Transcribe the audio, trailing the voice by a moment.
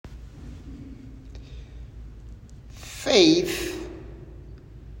Faith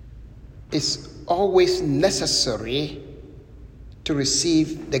is always necessary to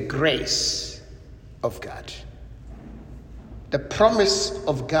receive the grace of God. The promise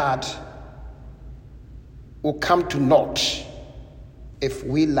of God will come to naught if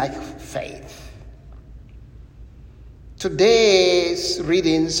we lack faith. Today's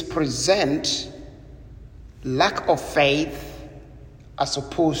readings present lack of faith as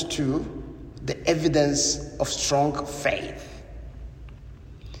opposed to the evidence of strong faith.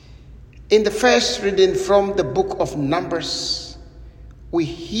 In the first reading from the book of Numbers, we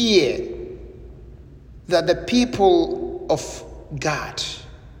hear that the people of God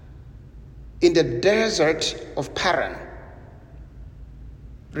in the desert of Paran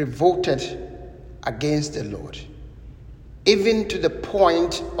revolted against the Lord, even to the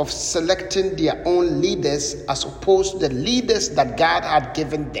point of selecting their own leaders as opposed to the leaders that God had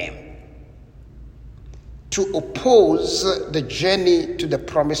given them to oppose the journey to the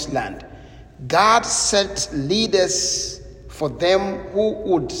promised land. God set leaders for them who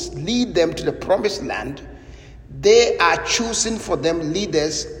would lead them to the promised land. They are choosing for them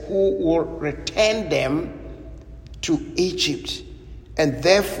leaders who will return them to Egypt. And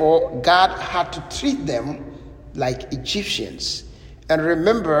therefore, God had to treat them like Egyptians. And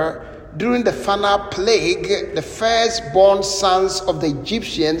remember, during the final plague, the firstborn sons of the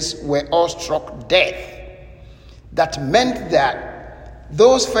Egyptians were all struck dead. That meant that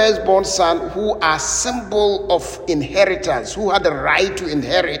those firstborn sons who are symbol of inheritance, who had the right to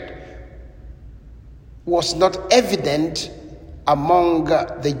inherit, was not evident among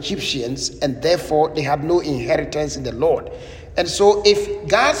the Egyptians, and therefore they had no inheritance in the Lord. And so if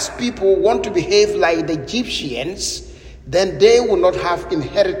God's people want to behave like the Egyptians, then they will not have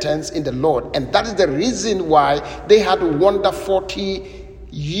inheritance in the Lord. And that is the reason why they had to wander 40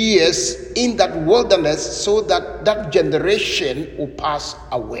 years in that wilderness, so that that generation will pass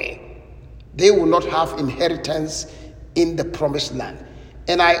away. They will not have inheritance in the promised land.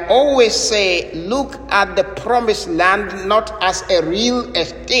 And I always say, look at the promised land not as a real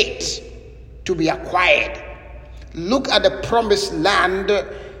estate to be acquired. Look at the promised land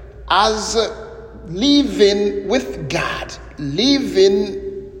as living with God,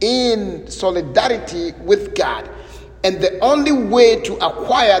 living in solidarity with God. And the only way to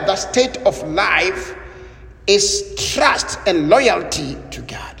acquire that state of life is trust and loyalty to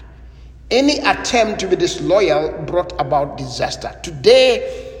God. Any attempt to be disloyal brought about disaster.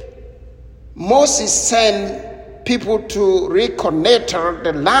 Today, Moses sent people to reconnoiter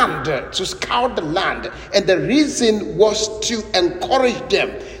the land, to scout the land. And the reason was to encourage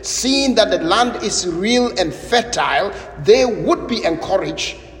them. Seeing that the land is real and fertile, they would be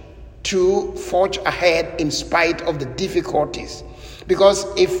encouraged to forge ahead in spite of the difficulties. Because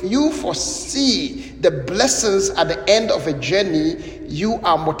if you foresee the blessings at the end of a journey, you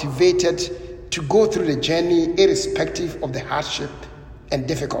are motivated to go through the journey irrespective of the hardship and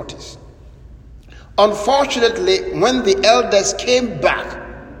difficulties. Unfortunately, when the elders came back,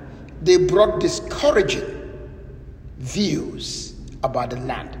 they brought discouraging views about the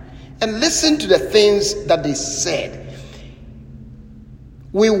land. And listen to the things that they said.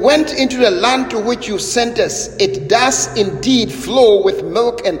 We went into the land to which you sent us. It does indeed flow with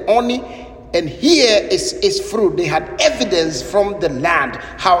milk and honey, and here is its fruit. They had evidence from the land.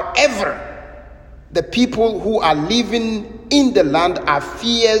 However, the people who are living in the land are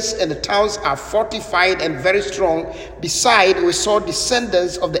fierce, and the towns are fortified and very strong. Besides, we saw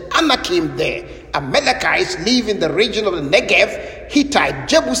descendants of the Anakim there. Amalekites live in the region of the Negev. Hittite,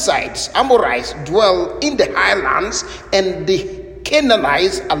 Jebusites, Amorites dwell in the highlands, and the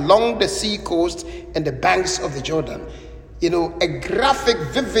Canaanites along the sea coast and the banks of the Jordan. A graphic,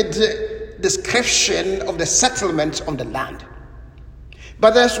 vivid description of the settlement on the land.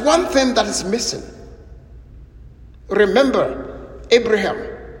 But there's one thing that is missing. Remember, Abraham,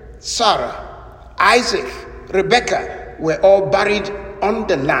 Sarah, Isaac, Rebekah were all buried on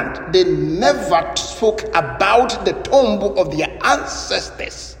the land. They never spoke about the tomb of their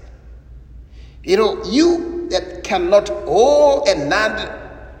ancestors. You that cannot own a land,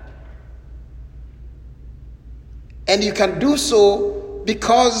 and you can do so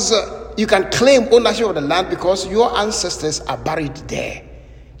because you can claim ownership of the land because your ancestors are buried there,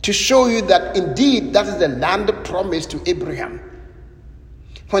 to show you that indeed that is the land promised to Abraham.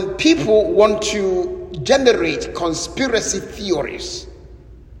 When people want to generate conspiracy theories,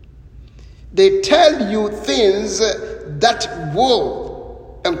 they tell you things that will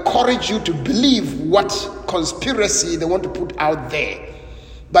encourage you to believe what conspiracy they want to put out there.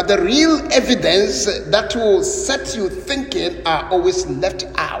 But the real evidence that will set you thinking are always left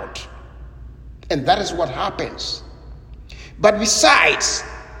out. And that is what happens. But besides,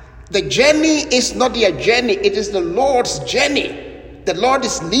 the journey is not their journey, it is the Lord's journey. The Lord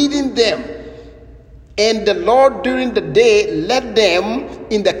is leading them. And the Lord during the day led them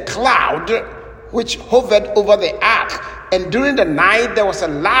in the cloud which hovered over the ark. And during the night there was a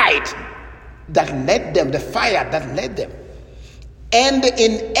light that led them, the fire that led them. And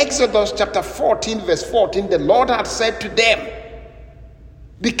in Exodus chapter 14 verse 14, the Lord had said to them,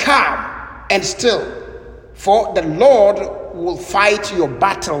 "Be calm and still, for the Lord will fight your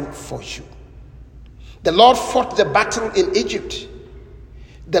battle for you." The Lord fought the battle in Egypt.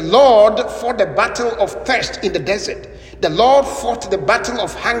 The Lord fought the battle of thirst in the desert. The Lord fought the battle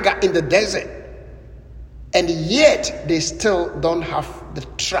of hunger in the desert. And yet they still don't have the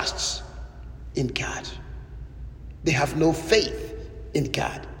trust in God. They have no faith in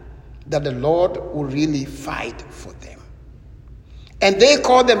God that the Lord will really fight for them. And they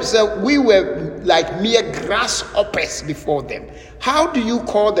call themselves, we were like mere grasshoppers before them. How do you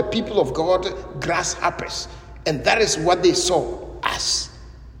call the people of God grasshoppers? And that is what they saw us.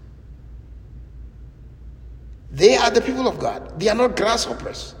 They are the people of God. They are not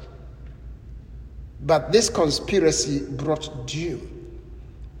grasshoppers. But this conspiracy brought doom.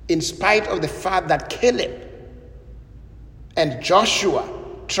 In spite of the fact that Caleb and Joshua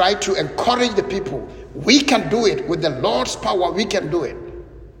tried to encourage the people, we can do it with the Lord's power, we can do it.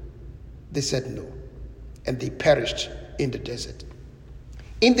 They said no, and they perished in the desert.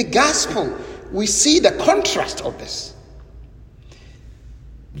 In the gospel, we see the contrast of this.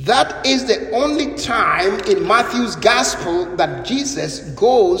 That is the only time in Matthew's gospel that Jesus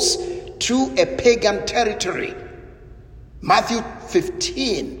goes to a pagan territory. Matthew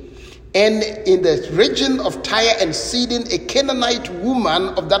 15. And in the region of Tyre and Sidon, a Canaanite woman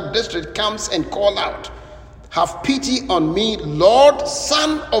of that district comes and calls out, "Have pity on me, Lord,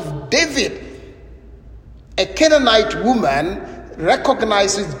 Son of David." A Canaanite woman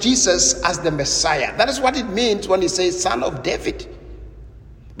recognizes Jesus as the Messiah. That is what it means when he says Son of David.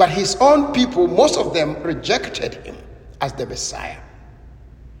 But his own people, most of them, rejected him as the Messiah.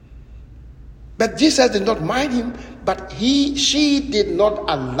 But Jesus did not mind him, but she did not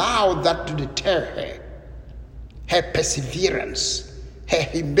allow that to deter her. Her perseverance, her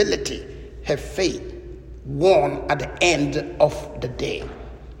humility, her faith won at the end of the day.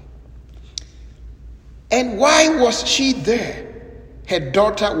 And why was she there? Her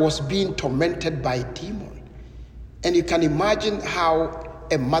daughter was being tormented by a demon. And you can imagine how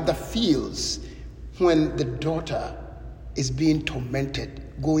a mother feels when the daughter is being tormented,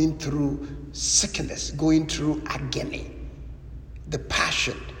 going through sickness, going through agony, the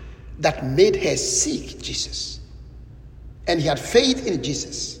passion that made her seek Jesus. And he had faith in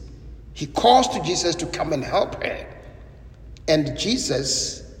Jesus. He calls to Jesus to come and help her. And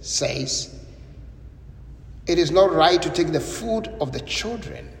Jesus says, "It is not right to take the food of the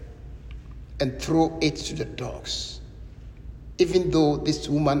children and throw it to the dogs." Even though this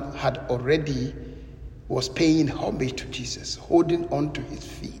woman had already was paying homage to Jesus, holding on to his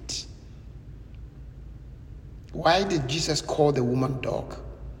feet. Why did Jesus call the woman dog?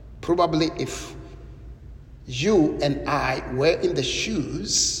 Probably if you and I were in the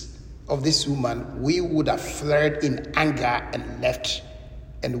shoes of this woman, we would have flared in anger and left,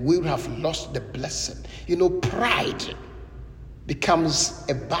 and we would have lost the blessing. You know, pride becomes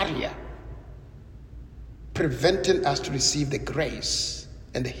a barrier preventing us to receive the grace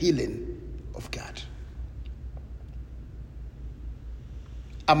and the healing of God.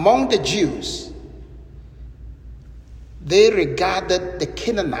 Among the Jews, they regarded the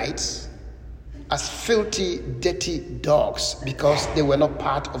Canaanites as filthy, dirty dogs because they were not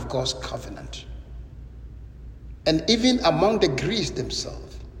part of God's covenant. And even among the Greeks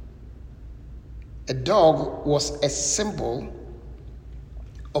themselves, a dog was a symbol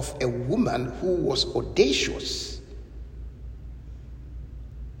of a woman who was audacious,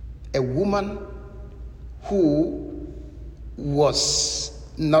 a woman who was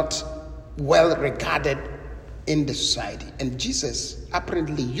not well regarded in the society. And Jesus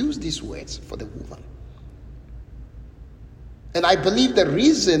apparently used these words for the woman. And I believe the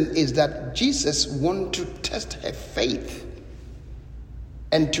reason is that Jesus wanted to test her faith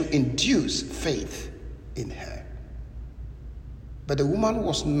and to induce faith in her. But the woman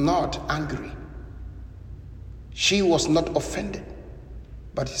was not angry. She was not offended.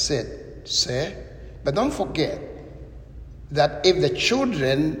 But he said, "Sir, but don't forget that if the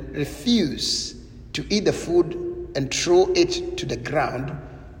children refuse to eat the food and throw it to the ground,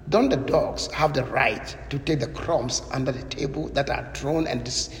 don't the dogs have the right to take the crumbs under the table that are thrown and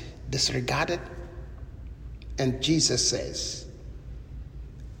disregarded?" And Jesus says,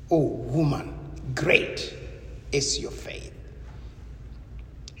 "Oh woman, great is your faith.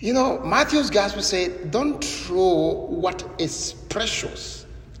 Matthew's gospel said, don't throw what is precious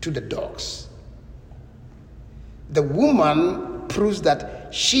to the dogs. The woman proves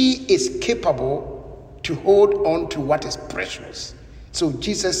that she is capable to hold on to what is precious. So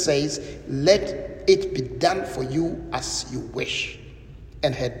Jesus says, let it be done for you as you wish.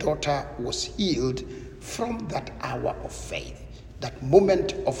 And her daughter was healed from that hour of faith, that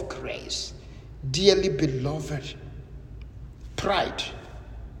moment of grace. Dearly beloved, pride,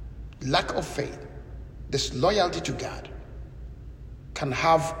 lack of faith, disloyalty to God can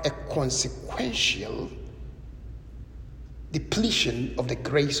have a consequential depletion of the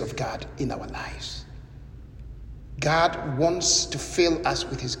grace of God in our lives. God wants to fill us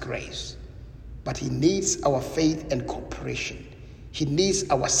with his grace, but he needs our faith and cooperation. He needs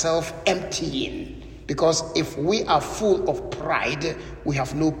our self-emptying, because if we are full of pride, we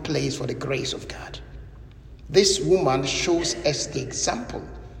have no place for the grace of God. This woman shows us the example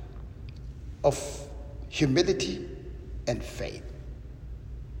of humility and faith.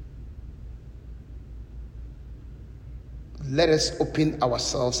 Let us open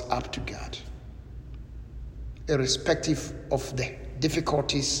ourselves up to God, irrespective of the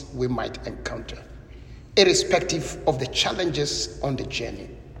difficulties we might encounter, irrespective of the challenges on the journey.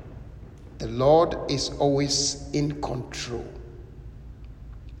 The Lord is always in control.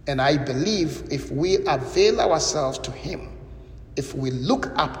 And I believe if we avail ourselves to him, if we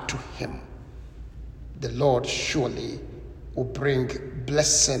look up to him, the Lord surely will bring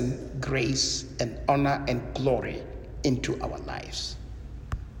blessing, grace, and honor and glory into our lives.